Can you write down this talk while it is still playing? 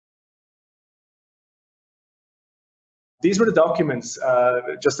These were the documents,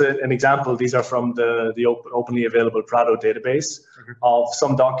 just an example, these are from the openly available Prado database of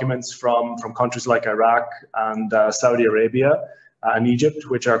some documents from countries like Iraq and Saudi Arabia and Egypt,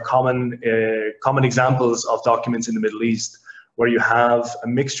 which are common examples of documents in the Middle East, where you have a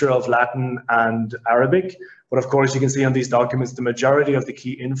mixture of Latin and Arabic. But of course, you can see on these documents, the majority of the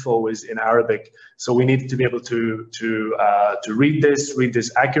key info is in Arabic. So we need to be able to read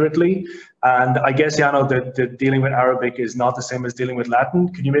this accurately. And I guess, Jano, that dealing with Arabic is not the same as dealing with Latin.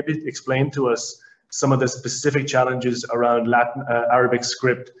 Can you maybe explain to us some of the specific challenges around Latin Arabic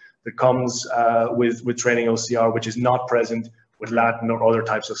script that comes with training OCR, which is not present with Latin or other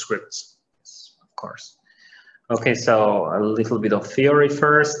types of scripts? Of course. Okay, so a little bit of theory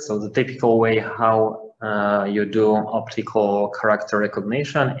first. So the typical way how you do optical character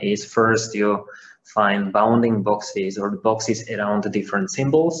recognition is first you find bounding boxes or the boxes around the different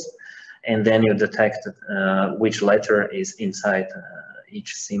symbols, and then you detect which letter is inside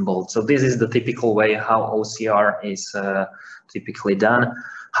each symbol. So this is the typical way how OCR is typically done.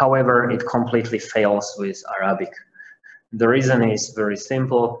 However, it completely fails with Arabic. The reason is very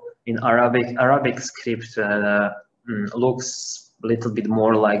simple. In Arabic script looks a little bit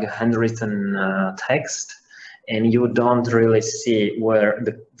more like handwritten text, and you don't really see where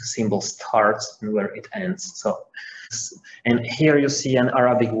the symbol starts and where it ends. So, and here you see an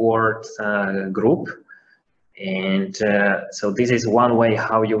Arabic word group, and so this is one way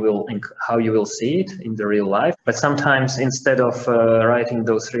how you will see it in the real life. But sometimes instead of writing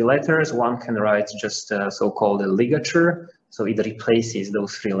those three letters, one can write just so-called a ligature. So it replaces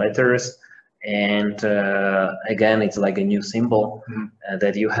those three letters, and again, it's like a new symbol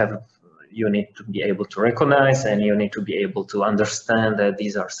that you need to be able to recognize, and you need to be able to understand that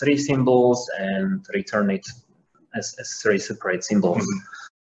these are three symbols and return it as three separate symbols.